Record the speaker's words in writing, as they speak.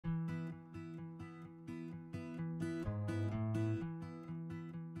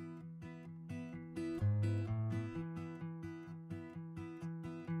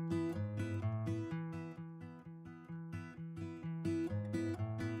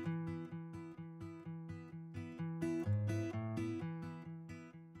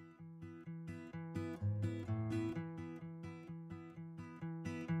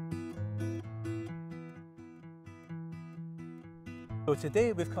So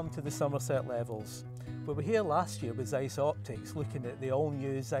today we've come to the Somerset Levels. We were here last year with Zeiss Optics looking at the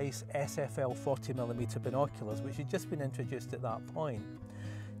all-new Zeiss SFL 40mm binoculars, which had just been introduced at that point.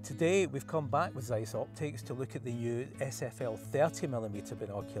 Today we've come back with Zeiss Optics to look at the new SFL 30mm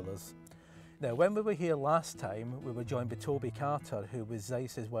binoculars. Now, when we were here last time, we were joined by Toby, who was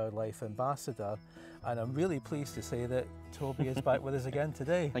Zeiss's Wildlife Ambassador, and I'm really pleased to say that Toby is back with us again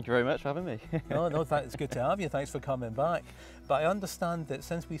today. Thank you very much for having me. No, it's good to have you. Thanks for coming back. But I understand that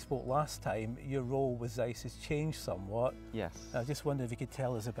since we spoke last time, your role with Zeiss has changed somewhat. Yes. I just wondered if you could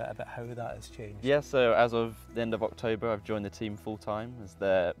tell us a bit about how that has changed. Yeah, so as of the end of October, I've joined the team full-time as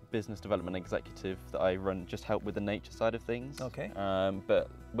their business development executive that I run, just help with the nature side of things. Okay.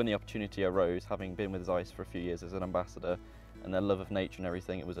 But when the opportunity arose, having been with Zeiss for a few years as an ambassador and their love of nature and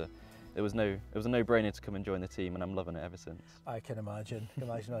everything, it was a no-brainer to come and join the team, and I'm loving it ever since. I can imagine.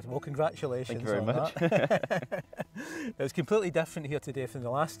 Well, congratulations. Thank you very on much. That. It's completely different here today from the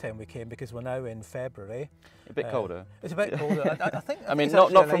last time we came because we're now in February. A bit colder. It's a bit colder. I think. I mean,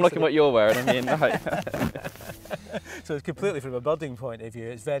 not from looking what you're wearing. I mean, like. So it's completely from a birding point of view.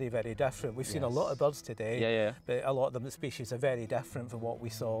 It's very, very different. We've seen a lot of birds today. But a lot of them, the species are very different from what we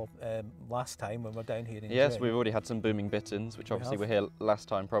saw last time when we're down here in June. Yes, we've already had some booming bitterns, which obviously were here last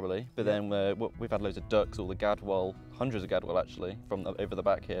time probably. But then we've had loads of ducks, all the gadwall, hundreds of gadwall actually, from over the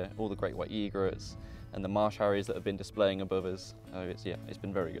back here, all the great white egrets, and the marsh harriers that have been displaying above us. It's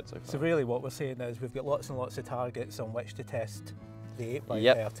been very good so far. So really what we're saying now is we've got lots and lots of targets on which to test the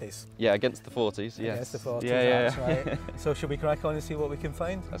 8x30s. Yeah, against the 40s, yes. Against the 40s, yeah. That's right. So should we crack on and see what we can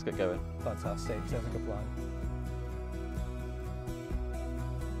find? Let's get going. Fantastic, sounds like a plan.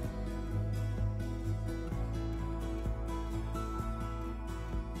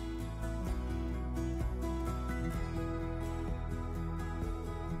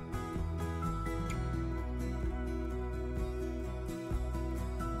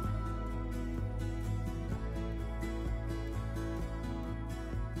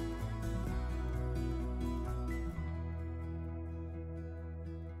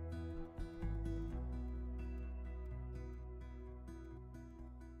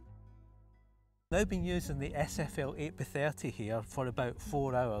 Now been using the SFL 8x30 here for about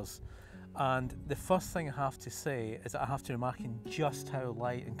 4 hours, and the first thing I have to say is that I have to remark in just how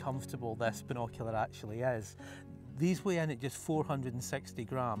light and comfortable this binocular actually is. These weigh in at just 460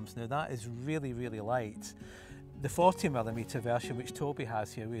 grams. Now that is really, really light. The 40mm version, which Toby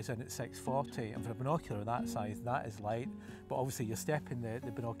has here, weighs in at 640, and for a binocular that size, that is light. But obviously you're stepping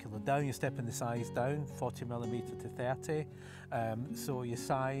the binocular down, you're stepping the size down, 40mm to 30, so your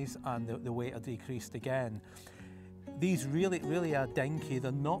size and the weight are decreased again. These really are dinky.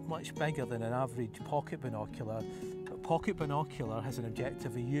 They're not much bigger than an average pocket binocular. A pocket binocular has an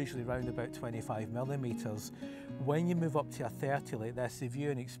objective of usually around about 25mm. When you move up to a 30 like this, the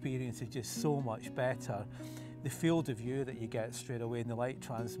viewing experience is just so much better. The field of view that you get straight away in the light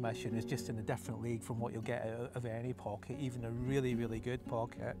transmission is just in a different league from what you'll get out of any pocket, even a really good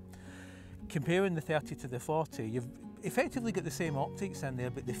pocket. Comparing the 30 to the 40, you've effectively got the same optics in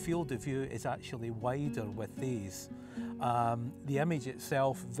there, but the field of view is actually wider with these. The image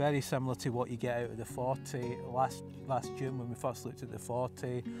itself, very similar to what you get out of the 40. Last June when we first looked at the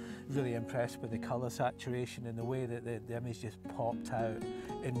 40, really impressed with the colour saturation and the way that the image just popped out.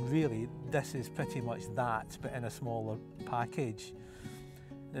 And really, this is pretty much that, but in a smaller package.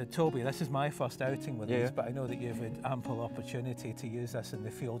 Toby, this is my first outing with these, but I know that you've had ample opportunity to use this in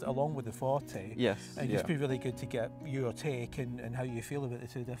the field along with the 40. Yes. And it'd just be really good to get your take and how you feel about the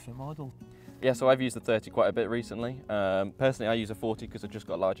two different models. Yeah, so I've used the 30 quite a bit recently. Personally, I use a 40 because I've just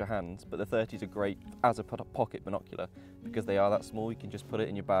got larger hands, but the 30s are great as a pocket binocular because they are that small. You can just put it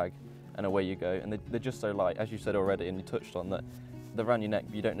in your bag and away you go. And they're just so light, as you said already, and you touched on that. They're around your neck,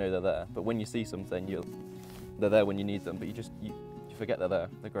 but you don't know they're there. But when you see something, they're there when you need them, but you forget they're there.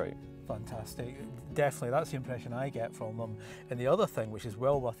 They're great. Fantastic. Definitely, that's the impression I get from them. And the other thing, which is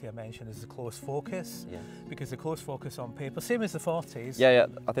well worth your mention, is the close focus. Yeah. Because the close focus on paper, same as the 40s. Yeah,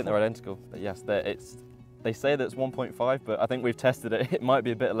 I think they're identical. But yes, they say that it's 1.5, but I think we've tested it. It might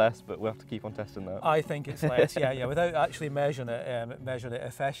be a bit less, but we'll have to keep on testing that. I think it's less, yeah. Without actually measuring it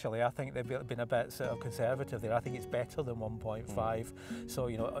officially, I think they've been a bit sort of conservative there. I think it's better than 1.5. So,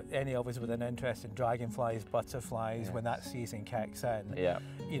 you know, any of us with an interest in dragonflies, butterflies, when that season kicks in,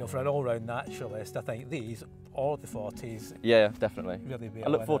 you know, for an all-round naturalist, I think these or the 40s. Yeah, definitely. Really be I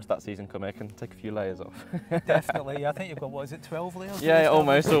look forward to that season coming. I can take a few layers off. Definitely. I think you've got, what is it, 12 layers? Yeah,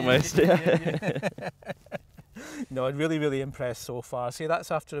 almost. Yeah. No, I'm really impressed so far. See,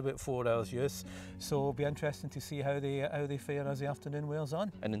 that's after about 4 hours use, so it'll be interesting to see how they fare as the afternoon wears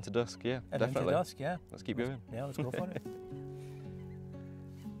on. And into dusk, yeah, and definitely. Into dusk, yeah. Let's keep going. Yeah, let's go for it.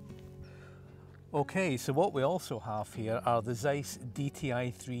 Okay, so what we also have here are the Zeiss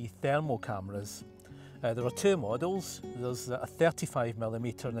DTI 3 thermal cameras. There are two models. There's a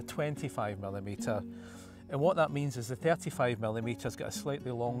 35mm and a 25mm. And what that means is the 35mm has got a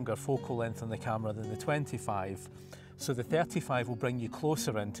slightly longer focal length on the camera than the 25. So the 35 will bring you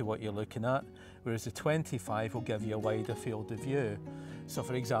closer into what you're looking at, whereas the 25 will give you a wider field of view. So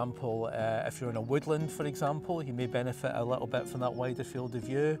for example, if you're in a woodland, for example, you may benefit a little bit from that wider field of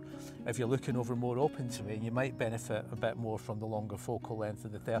view. If you're looking over more open terrain, you might benefit a bit more from the longer focal length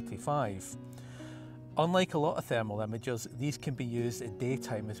of the 35. Unlike a lot of thermal imagers, these can be used at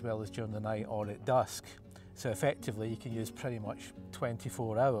daytime as well as during the night or at dusk. So effectively you can use pretty much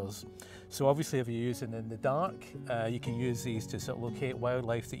 24 hours. So obviously if you're using in the dark, you can use these to sort of locate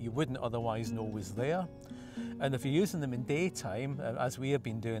wildlife that you wouldn't otherwise know was there. And if you're using them in daytime, as we have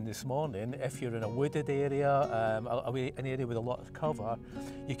been doing this morning, if you're in a wooded area, an area with a lot of cover,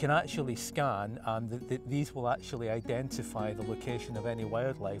 you can actually scan and these will actually identify the location of any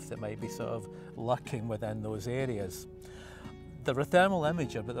wildlife that might be sort of lurking within those areas. They're a thermal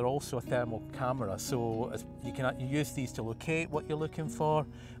imager, but they're also a thermal camera, so you can use these to locate what you're looking for,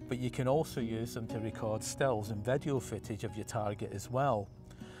 but you can also use them to record stills and video footage of your target as well.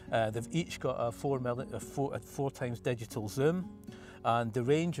 They've each got a 4 times digital zoom, and the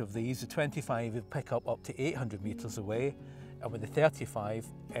range of these, the 25 would pick up to 800 metres away, and with the 35,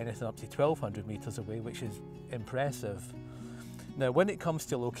 anything up to 1200 metres away, which is impressive. Now, when it comes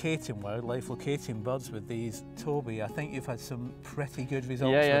to locating wildlife, locating birds with these, Toby, I think you've had some pretty good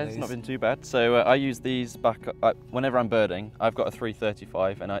results with Yeah, it's not been too bad. So I use these whenever I'm birding. I've got a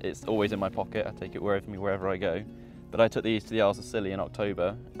 335 and it's always in my pocket. I take it wherever I go. But I took these to the Isles of Scilly in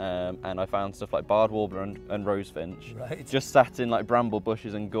October and I found stuff like barred warbler and rosefinch. Right. Just sat in like bramble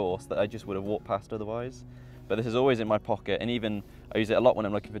bushes and gorse that I just would have walked past otherwise. But this is always in my pocket, and even I use it a lot when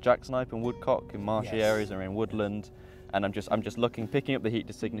I'm looking for jacksnipe and woodcock in marshy areas or in woodland. And I'm just looking, picking up the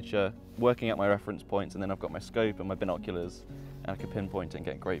heat signature, working out my reference points, and then I've got my scope and my binoculars, and I can pinpoint it and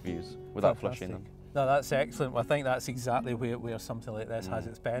get great views without flushing them. No, that's excellent. I think that's exactly where something like this has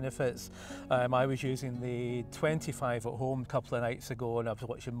its benefits. I was using the 25 at home a couple of nights ago, and I was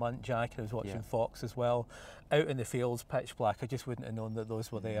watching muntjac and I was watching fox as well. Out in the fields, pitch black, I just wouldn't have known that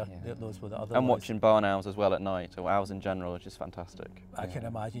those were there, that those were the other And ones. watching barn owls as well at night, or owls in general, is just fantastic. I can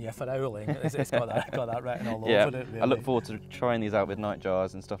imagine, for owling, it's got that written all over it, really. I look forward to trying these out with night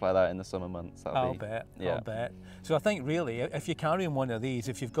jars and stuff like that in the summer months. I'll bet. So I think really, if you're carrying one of these,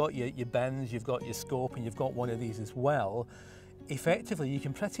 if you've got your bins, you've got your scope, and you've got one of these as well, effectively you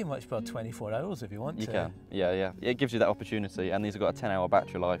can pretty much bird 24 hours if you want to. You can, yeah. It gives you that opportunity, and these have got a 10-hour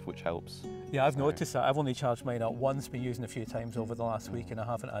battery life, which helps. Yeah, I've noticed that. I've only charged mine up once, been using a few times over the last week, and I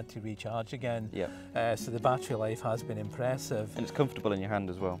haven't had to recharge again. So the battery life has been impressive. And it's comfortable in your hand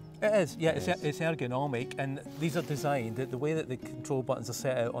as well. It is, it's ergonomic, and these are designed, the way that the control buttons are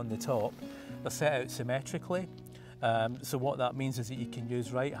set out on the top, they're set out symmetrically. So what that means is that you can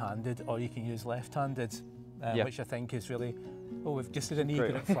use right-handed or you can use left-handed, which I think is really... Oh, we've just did an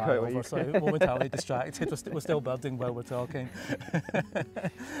egret fly over, so momentarily distracted. We're still birding while we're talking.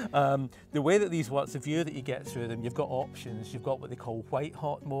 The way that these work, the view that you get through them, you've got options. You've got what they call white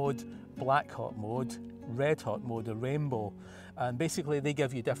hot mode, black hot mode, red hot mode, or rainbow. And basically they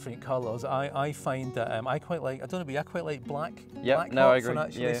give you different colours. I find that I quite like, I don't know, but I quite like black hot for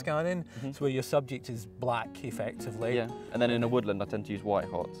actually scanning. So where your subject is black effectively. Yeah, and then in a woodland I tend to use white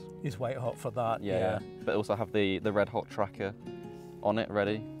hot. Use white hot for that, But also have the red hot tracker on it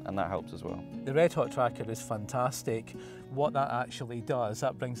ready, and that helps as well. The red hot tracker is fantastic. What that actually does,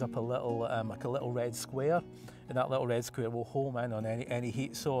 that brings up a little like a little red square, and that little red square will home in on any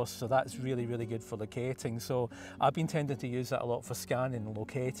heat source, so that's really good for locating. So I've been tending to use that a lot for scanning and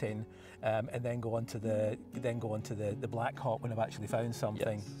locating, and then go on to the black hot when I've actually found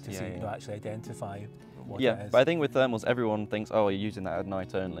something to see, actually identify what it is. But I think with thermals everyone thinks, oh, you're using that at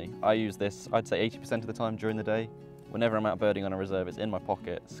night only. I use this, I'd say 80% of the time during the day. Whenever I'm out birding on a reserve, it's in my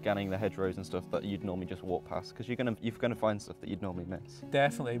pocket, scanning the hedgerows and stuff that you'd normally just walk past, because you're gonna find stuff that you'd normally miss.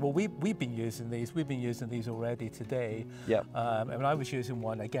 Definitely. Well, we've been using these. We've been using these already today. And I was using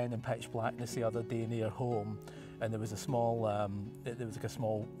one again in pitch blackness the other day near home, and there was a small like a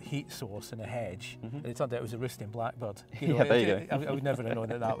small heat source in a hedge, and it turned out it was a roosting blackbird. You know, there you go. I would never have known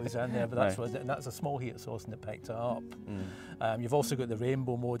that was in there, but that's a small heat source, and it picked it up. You've also got the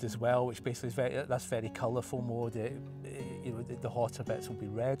rainbow mode as well, which basically is very colourful mode. The hotter bits will be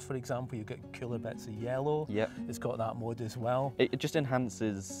red, for example. You've got cooler bits of yellow. It's got that mode as well. It just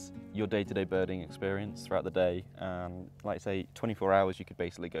enhances your day-to-day birding experience throughout the day. Like I say, 24 hours you could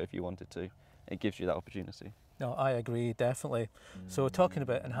basically go if you wanted to. It gives you that opportunity. No, I agree, definitely. So talking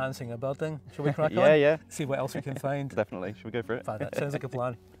about enhancing our birding, shall we crack on? Yeah. See what else we can find? Definitely. Should we go for it? That sounds like a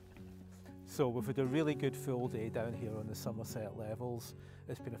plan. So we've had a really good full day down here on the Somerset Levels.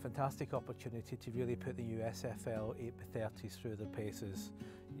 It's been a fantastic opportunity to really put the new SFL 8x30s through their paces.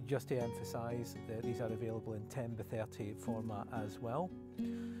 Just to emphasise that these are available in 10x30 format as well.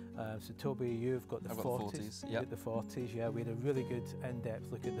 So Toby, you've got the 40s. Yep. The 40s, yeah. We had a really good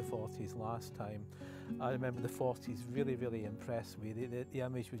in-depth look at the 40s last time. I remember the 40s really, really impressed me. The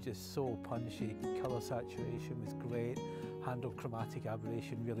image was just so punchy, colour saturation was great, handled chromatic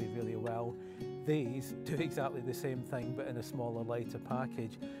aberration really, really well. These do exactly the same thing but in a smaller, lighter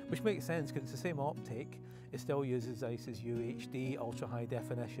package, which makes sense because it's the same optic. It still uses Zeiss's UHD, ultra high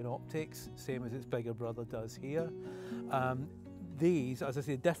definition optics, same as its bigger brother does here. These, as I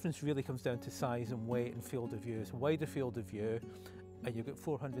say, the difference really comes down to size and weight and field of view. It's a wider field of view, and you've got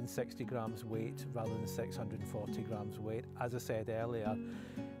 460 grams weight rather than 640 grams weight. As I said earlier,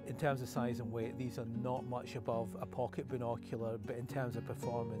 in terms of size and weight, these are not much above a pocket binocular, but in terms of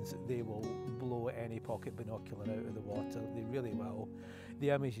performance, they will blow any pocket binocular out of the water. They really will.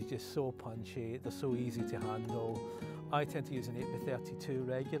 The image is just so punchy, they're so easy to handle. I tend to use an 8x32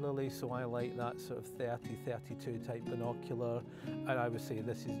 regularly, so I like that sort of 30-32 type binocular, and I would say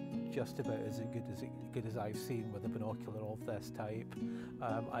this is just about as good as I've seen with a binocular of this type.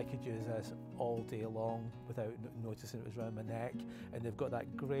 I could use this all day long without noticing it was around my neck, and they've got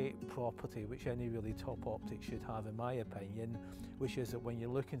that great property which any really top optic should have, in my opinion, which is that when you're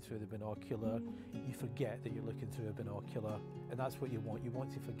looking through the binocular, you forget that you're looking through a binocular, and that's what you want. You want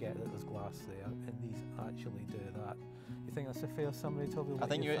to forget that there's glass there, and these actually do that. You think that's a fair summary, Toby? I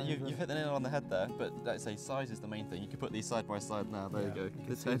think you've hit the nail on the head there, but let's say size is the main thing. You can put these side by side now, there you go.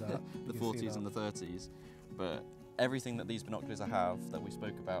 The 40s and the 30s, but everything that these binoculars have that we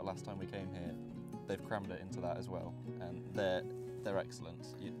spoke about last time we came here, they've crammed it into that as well, and they're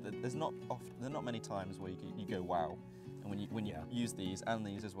excellent. There's not many times where you go wow, and when you use these and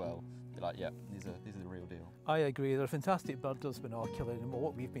these as well, you're like, yeah, these are the real deal. I agree. They're a fantastic birders binocular, and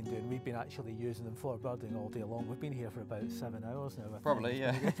what we've been doing, we've been actually using them for birding all day long. We've been here for about 7 hours now. Probably,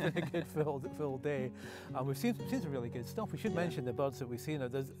 yeah. It's been a good full day, and we've seen some really good stuff. We should mention the birds that we've seen.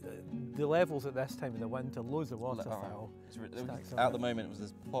 There's the levels at this time of the winter, loads of waterfowl. At the moment,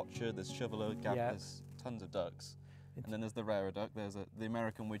 there's potcher, there's shoveler, gap, there's tons of ducks. And then there's the rarer duck. There's the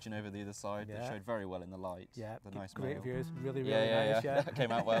American widgeon over the other side that showed very well in the light. Yeah, the nice great male. views, really nice. Yeah, that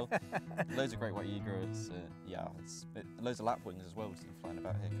came out well. Loads of great white egrets. Loads of lapwings as well, which are flying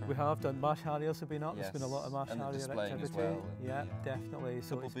about here currently. We have done marsh harriers have been up. Yes. There's been a lot of marsh harrier activity. As well. Yeah, definitely.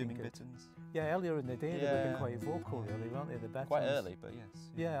 So it's booming bitters. Yeah, earlier in the day they were being quite vocal, really, weren't they? The bitters. Quite early, but yes.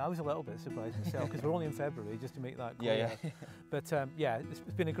 Yeah, I was a little bit surprised myself because we're only in February, just to make that clear. But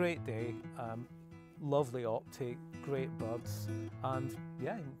it's been a great day. Lovely optic, great birds, and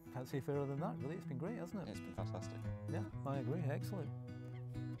yeah, can't say fairer than that, really. It's been great, hasn't it? It's been fantastic. Yeah, I agree, excellent.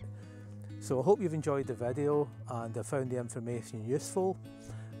 So I hope you've enjoyed the video and have found the information useful.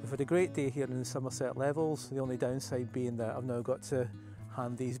 We've had a great day here in the Somerset Levels, the only downside being that I've now got to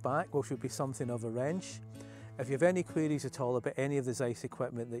hand these back, which would be something of a wrench. If you have any queries at all about any of the Zeiss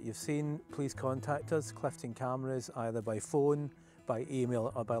equipment that you've seen, please contact us, Clifton Cameras, either by phone, by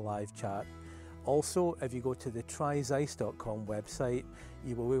email or by live chat. Also, if you go to the tryzeiss.com website,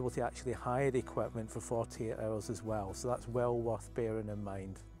 you will be able to actually hire the equipment for 48 hours as well, so that's well worth bearing in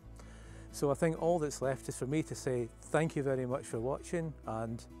mind. So I think all that's left is for me to say thank you very much for watching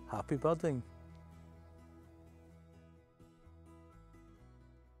and happy birding.